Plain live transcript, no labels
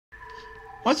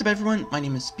What's up everyone, my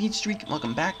name is Speedstreak and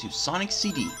welcome back to Sonic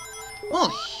CD. Well,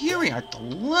 here we are at the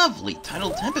lovely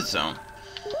Tidal Tempest Zone.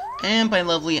 And by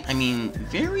lovely, I mean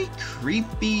very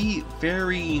creepy,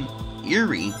 very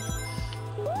eerie,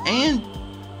 and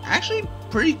actually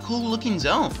pretty cool looking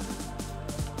zone.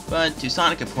 But to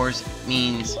Sonic, of course, it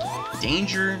means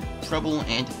danger, trouble,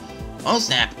 and oh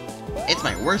snap, it's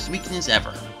my worst weakness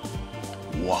ever.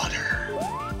 Water.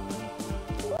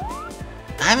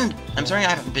 I'm sorry I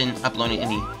haven't been uploading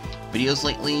any videos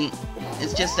lately.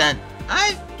 It's just that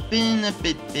I've been a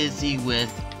bit busy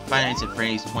with Five Nights at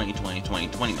Freddy's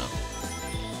 2020 mode.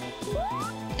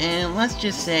 And let's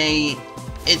just say,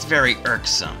 it's very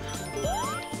irksome.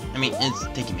 I mean, it's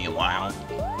taking me a while.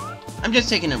 I'm just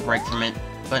taking a break from it,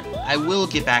 but I will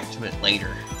get back to it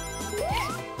later.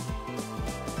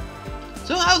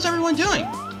 So how's everyone doing?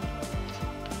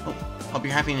 Oh, hope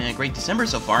you're having a great December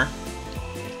so far.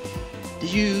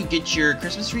 Did you get your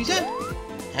Christmas trees yet?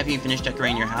 Have you finished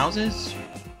decorating your houses?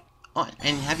 Oh,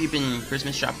 and have you been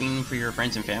Christmas shopping for your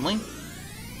friends and family?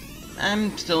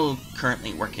 I'm still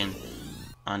currently working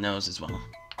on those as well.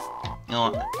 You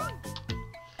know,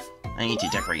 I need to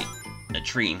decorate a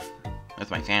tree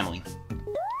with my family.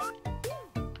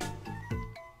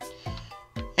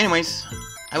 Anyways,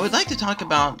 I would like to talk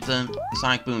about the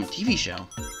Sonic Boom TV show.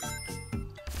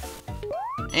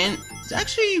 And it's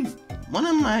actually one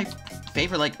of my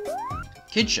favorite,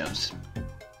 kid shows.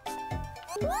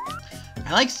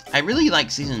 I really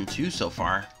like Season 2 so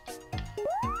far.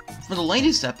 For the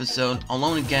latest episode,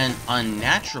 Alone Again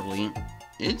Unnaturally,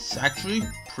 it's actually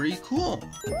pretty cool.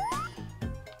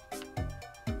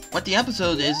 What the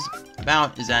episode is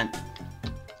about is that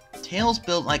Tails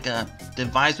built like a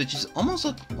device which is almost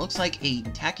looks like a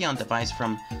tachyon device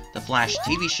from the Flash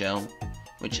TV show,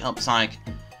 which helped Sonic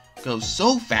go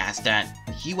so fast that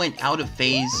he went out of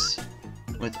phase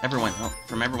with everyone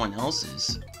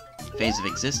else's phase of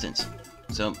existence.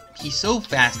 So he's so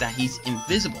fast that he's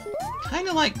invisible, kind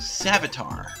of like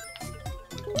Savitar.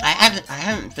 I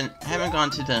haven't gone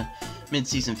to the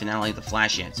mid-season finale of the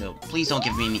Flash yet, so please don't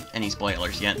give me any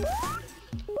spoilers yet.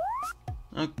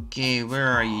 Okay, where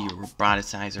are you,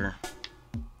 roboticizer?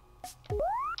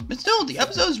 But still, the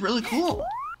episode is really cool.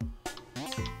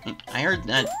 I heard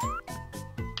that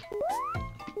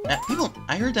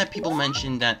people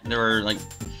mentioned that there were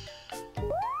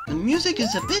the music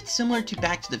is a bit similar to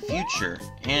Back to the Future,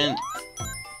 and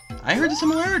I heard the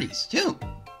similarities too.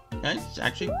 That's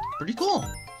actually pretty cool.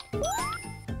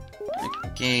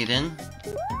 Okay then,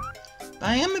 but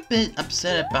I am a bit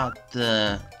upset about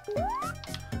the.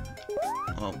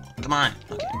 Oh, come on.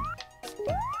 Okay.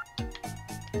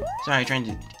 Sorry, trying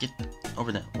to get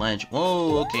over the ledge.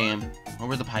 Whoa. Okay, I'm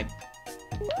over the pipe.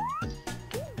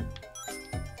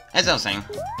 As I was saying,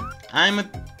 I'm a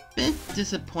bit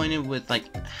disappointed with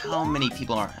how many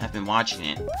people have been watching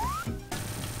it.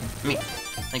 I mean,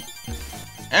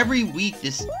 every week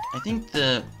I think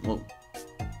there's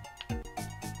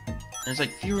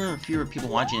fewer and fewer people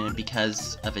watching it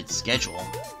because of its schedule.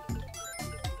 I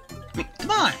mean,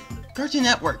 come on, Cartoon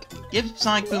Network, give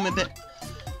Sonic Boom a bit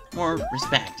more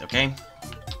respect, okay?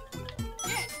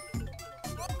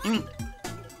 I mean,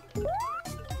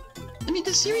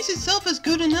 the series itself is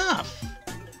good enough.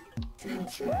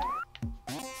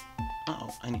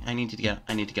 Uh-oh, I need to get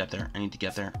there.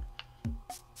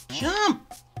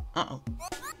 Jump! Uh-oh.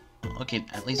 Okay,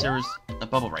 at least there was a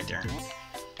bubble right there.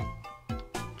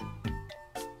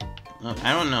 Oh,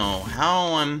 I don't know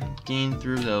how I'm getting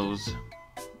through those.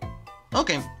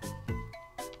 Okay.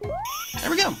 There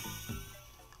we go.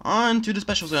 On to the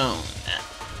special zone.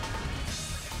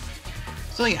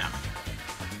 So yeah.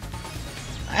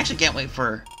 I actually can't wait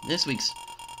for this week's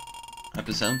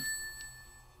episode.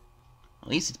 At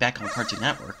least it's back on Cartoon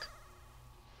Network.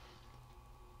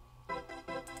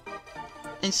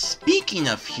 And speaking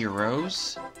of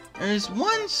heroes, there's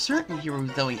one certain hero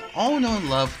that we all know and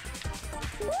love,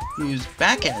 who's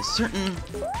back at a certain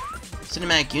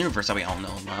cinematic universe that we all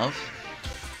know and love.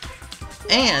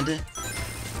 And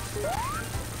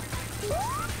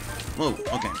whoa,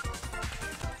 okay.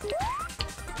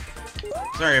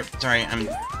 Sorry, I'm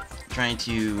trying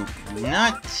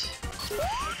not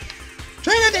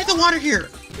to hit the water here.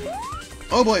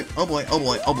 Oh boy. No.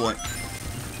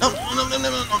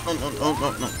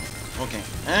 Okay.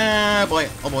 Ah, boy.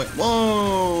 Oh boy.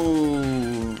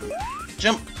 Whoa.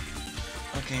 Jump.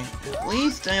 Okay. At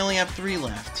least I only have 3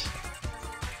 left.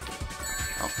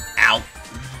 Oh, ow.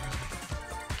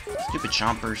 Stupid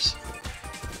chompers.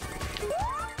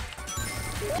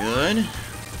 Good.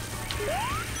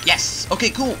 Yes!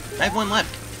 Okay, cool. I have 1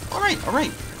 left. Alright.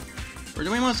 We're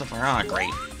doing well so far. Ah,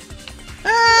 great.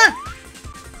 Ah!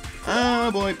 Oh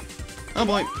boy. Oh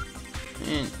boy.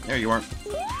 And there you are.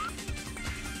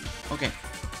 Okay.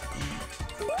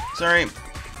 Sorry.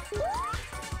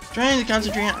 Trying to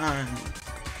concentrate on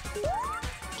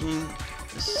getting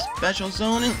the special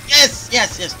zone. And yes,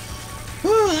 yes, yes.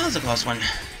 Whew, that was a close one.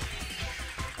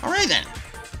 Alright then.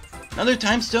 Another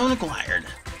time stone acquired.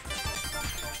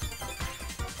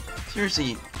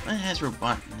 Seriously, what has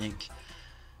Robotnik?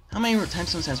 How many time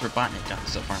stones has Robotnik gotten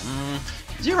so far?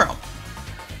 0.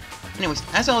 Anyways,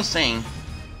 as I was saying,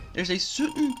 there's a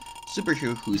certain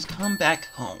superhero who's come back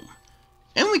home.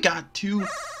 And we got 2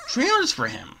 trailers for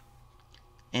him.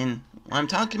 And what I'm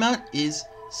talking about is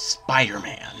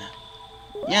Spider-Man.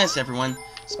 Yes, everyone,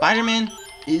 Spider-Man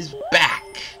is back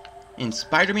in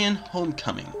Spider-Man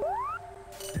Homecoming.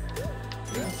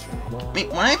 I mean,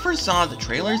 when I first saw the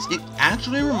trailers, it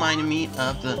actually reminded me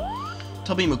of the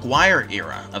Tobey Maguire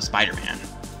era of Spider-Man.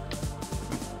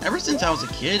 Ever since I was a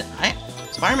kid,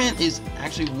 Spider-Man is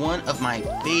actually one of my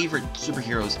favorite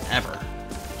superheroes ever.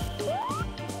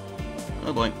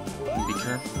 Oh boy, be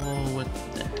careful with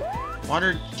the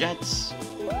water jets.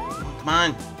 Come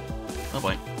on. Oh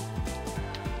boy.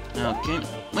 Okay,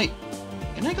 wait.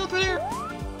 Can I go through there?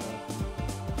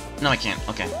 No, I can't.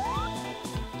 Okay.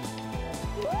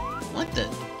 What the?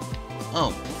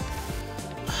 Oh.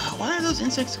 What are those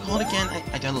insects called again?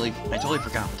 I totally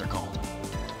forgot what they're called.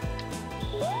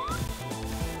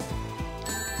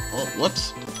 Oh,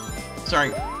 whoops.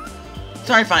 Sorry.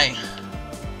 Sorry if I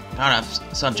got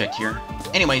off subject here.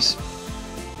 Anyways,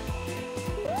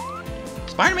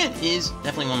 Spider-Man is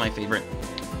definitely one of my favorite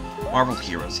Marvel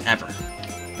heroes ever.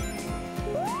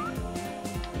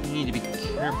 I need to be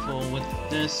careful with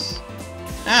this.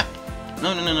 Ah!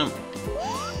 No, no, no, no.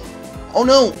 Oh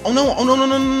no! Oh no! Oh no, no,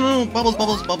 no, no, no! Bubbles,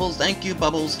 bubbles, bubbles. Thank you,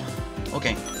 bubbles.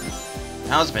 Okay.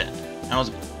 That was bad. That was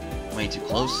way too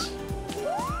close.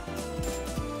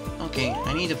 Okay,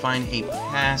 I need to find a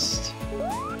past...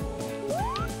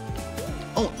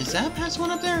 Oh, is that a past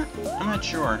one up there? I'm not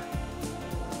sure.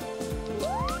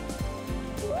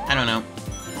 I don't know.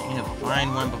 I need to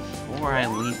find one before I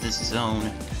leave this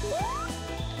zone.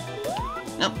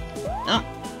 Nope. Nope.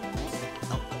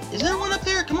 Oh, is there one up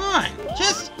there? Come on!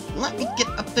 Just let me get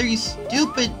up there, you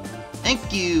stupid...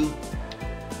 Thank you!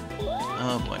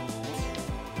 Oh boy.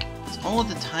 It's all of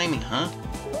the timing, huh?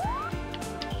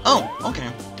 Oh,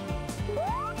 okay.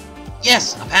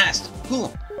 Yes, I passed.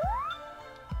 Cool.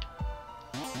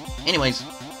 Anyways,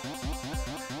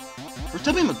 for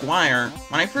Tobey Maguire,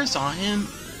 when I first saw him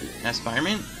as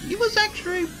Spider-Man, he was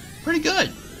actually pretty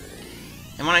good.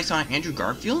 And when I saw Andrew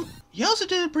Garfield, he also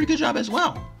did a pretty good job as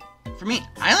well. For me,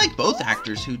 I like both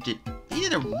actors who did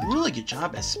a really good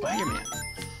job as Spider-Man.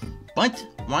 But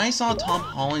when I saw Tom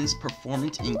Holland's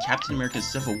performance in Captain America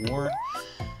Civil War,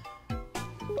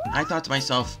 I thought to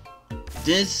myself,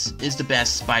 this is the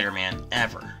best Spider-Man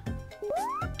ever.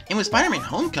 And with Spider-Man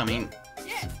Homecoming,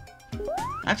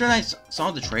 after I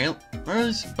saw the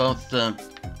trailers, both the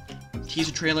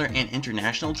teaser trailer and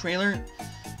international trailer,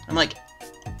 I'm like,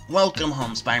 welcome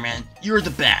home, Spider-Man. You're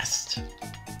the best.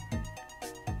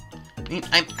 I mean,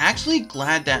 I'm actually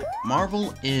glad that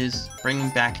Marvel is bringing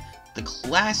back the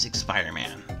classic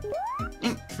Spider-Man. I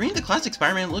mean, for me, the classic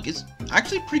Spider-Man look is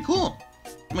actually pretty cool.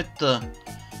 With the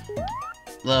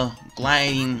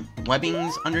gliding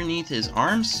webbings underneath his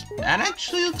arms, that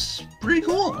actually looks pretty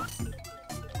cool.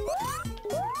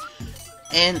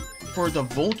 And for the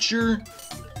Vulture,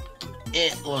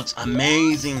 it looks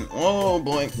amazing. Oh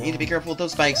boy, need to be careful with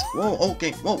those spikes. Whoa,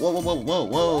 okay. Whoa, whoa, whoa, whoa, whoa,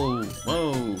 whoa,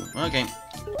 whoa. Okay.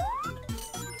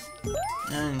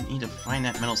 I need to find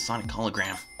that metal sonic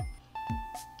hologram.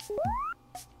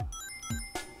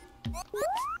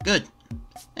 Good.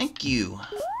 Thank you.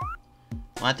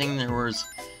 Well, I think there was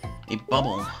a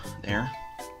bubble there.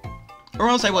 Or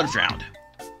else I would have drowned.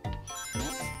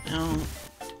 Now,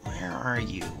 where are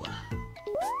you?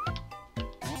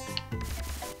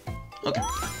 Okay.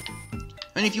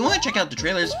 And if you want to check out the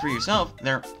trailers for yourself,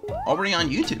 they're already on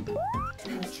YouTube.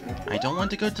 I don't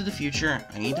want to go to the future.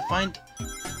 I need to find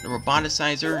the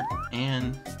roboticizer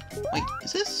and... Wait,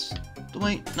 is this the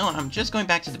way? No, I'm just going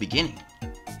back to the beginning.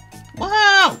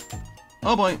 Wow!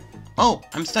 Oh boy. Oh,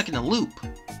 I'm stuck in a loop.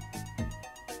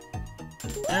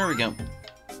 There we go.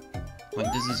 Wait,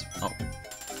 this is... Oh.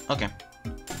 Okay.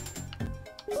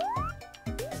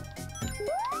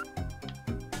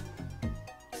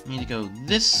 Need to go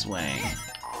this way.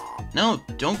 No,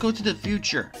 don't go to the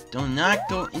future. Do not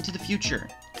go into the future.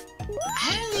 I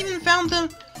hadn't even found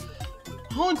the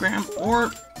hologram or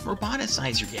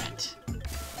roboticizer yet.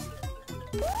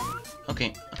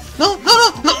 Okay. No,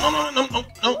 no, no, no, no, no, no,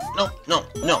 no, no,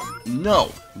 no, no,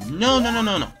 no, no, no, no,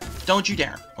 no, no. Don't you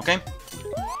dare, okay?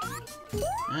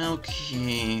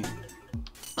 Okay.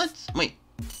 Let's... Wait.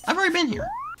 I've already been here.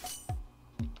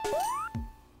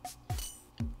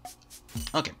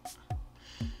 Okay.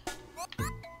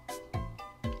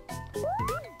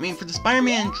 I mean, for the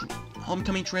Spider-Man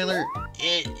Homecoming trailer,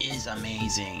 it is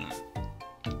amazing.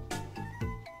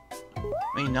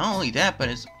 I mean, not only that, but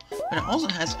it also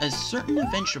has a certain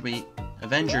Avenger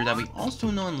that we also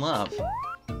know and love.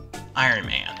 Iron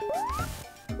Man.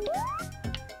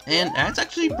 And that's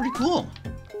actually pretty cool.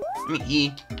 I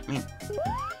mean,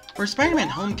 for Spider-Man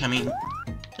Homecoming,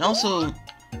 they also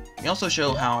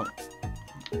show how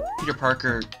Peter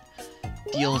Parker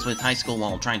deals with high school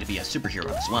while trying to be a superhero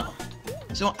as well.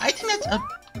 So I think that's a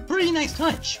pretty nice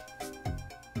touch.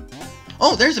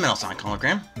 Oh, there's a Metal Sonic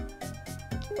hologram.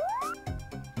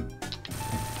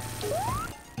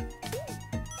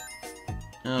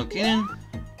 Okay then.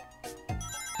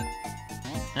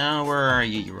 Now, where are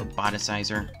you, you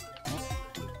roboticizer?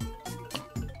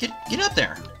 Get up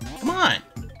there! Come on!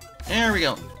 There we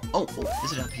go. Oh,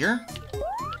 is it up here?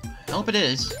 I hope it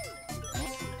is.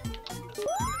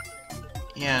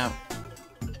 Yeah.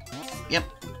 Yep.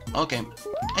 Okay.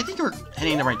 I think we're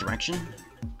heading in the right direction.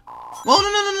 Whoa,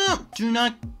 no! Do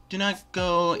not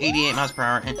go 88 miles per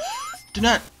hour, and do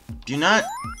not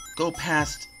go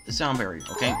past the sound barrier,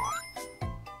 okay?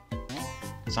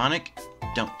 Sonic,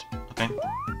 don't, okay?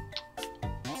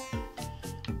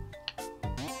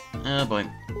 Oh boy,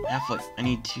 halfway. I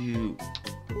need to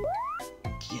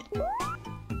get...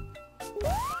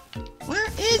 Where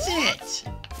is it?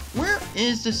 Where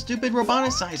is the stupid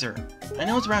roboticizer? I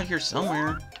know it's around here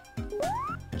somewhere.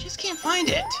 Just can't find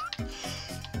it.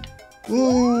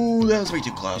 Ooh, that was way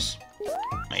too close.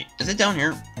 Wait, is it down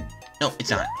here? No,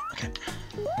 it's not. Okay.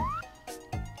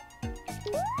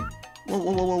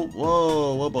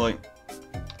 Whoa, boy.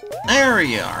 There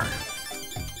we are.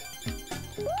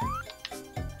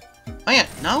 Oh yeah,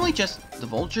 not only just the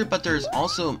Vulture, but there's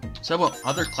also several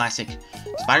other classic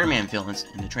Spider-Man villains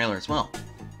in the trailer as well.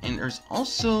 And there's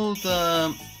also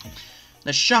the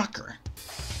Shocker.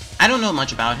 I don't know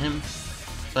much about him,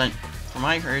 but from what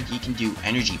I heard, he can do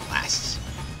energy blasts.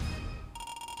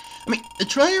 I mean, the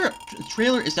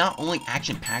trailer is not only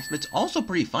action-packed, but it's also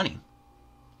pretty funny.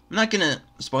 I'm not gonna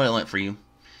spoil it for you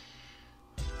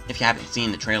if you haven't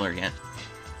seen the trailer yet.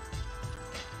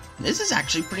 This is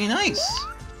actually pretty nice.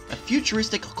 A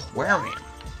futuristic aquarium.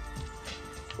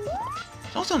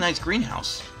 It's also a nice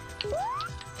greenhouse.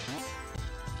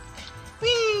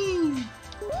 Whee!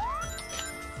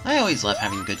 I always love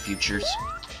having good futures.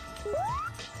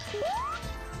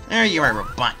 There you are,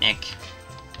 Robotnik.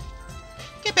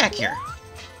 Get back here.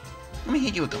 Let me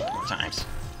hit you a couple more times.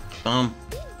 Boom.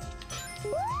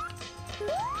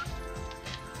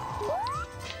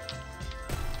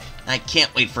 I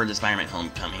can't wait for the Spider-Man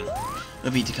Homecoming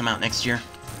movie to come out next year.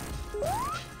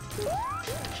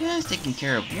 Just taking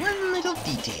care of one little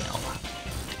detail.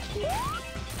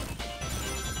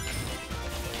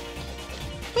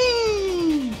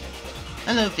 Whee!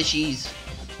 Hello, fishies.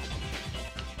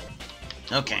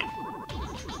 Okay.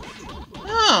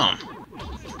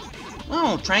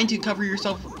 Oh, trying to cover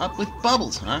yourself up with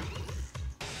bubbles, huh?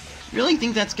 Really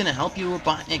think that's gonna help you,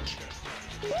 Robotnik?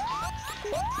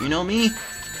 You know me?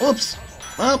 Oops!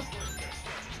 Well,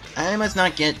 I must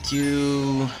not get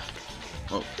too...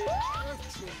 Oh.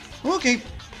 Okay.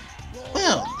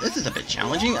 Well, this is a bit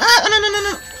challenging. Ah,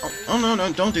 no. Oh,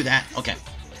 no, don't do that. Okay.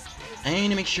 I need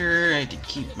to make sure I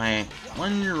keep my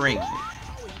one ring.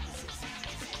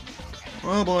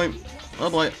 Oh boy.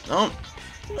 Oh.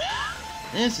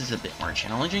 This is a bit more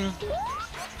challenging.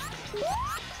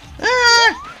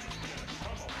 Ah!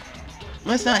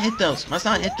 Must not hit those.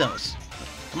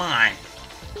 Come on.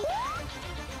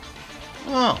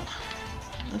 Oh.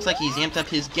 Looks like he's amped up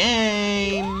his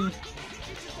game.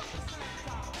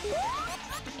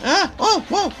 Ah! Oh,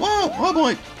 whoa! Oh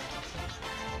boy!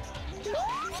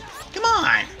 Come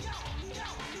on!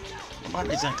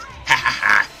 Robotnik's like,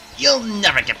 ha! You'll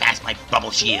never get past my bubble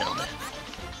shield.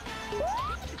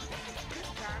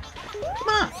 Come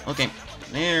on! Okay,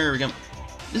 there we go.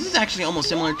 This is actually almost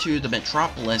similar to the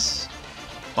Metropolis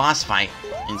boss fight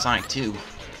in Sonic 2.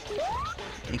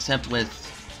 Except with...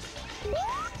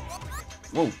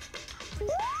 Whoa.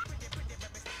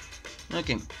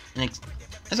 Okay,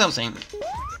 as I was saying.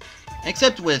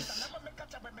 Except with...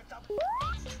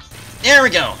 There we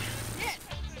go!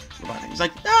 He's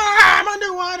like, I'm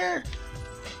underwater!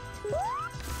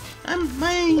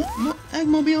 My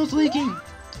Eggmobile's leaking!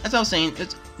 As I was saying,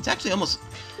 it's actually almost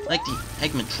like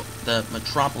the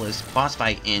Metropolis boss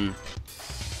fight in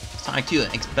Sonic 2,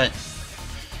 but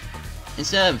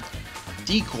instead of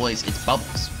decoys, it's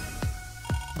bubbles.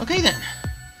 Okay then.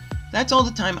 that's all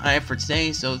the time I have for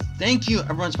today, so thank you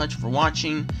everyone so much for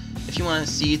watching. If you want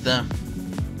to see the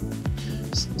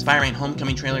Spider-Man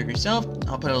Homecoming trailer yourself,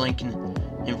 I'll put a link in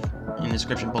the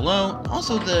description below.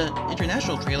 Also the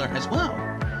international trailer as well.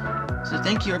 So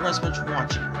thank you everyone so much for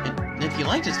watching. And if you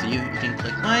like this video, you can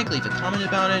click like, leave a comment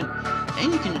about it,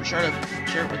 and you can share it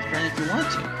with a friend if you want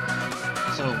to.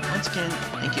 So once again,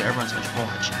 thank you everyone so much for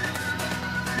watching.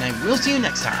 And I will see you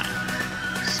next time.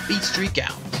 Speedstreak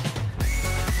out.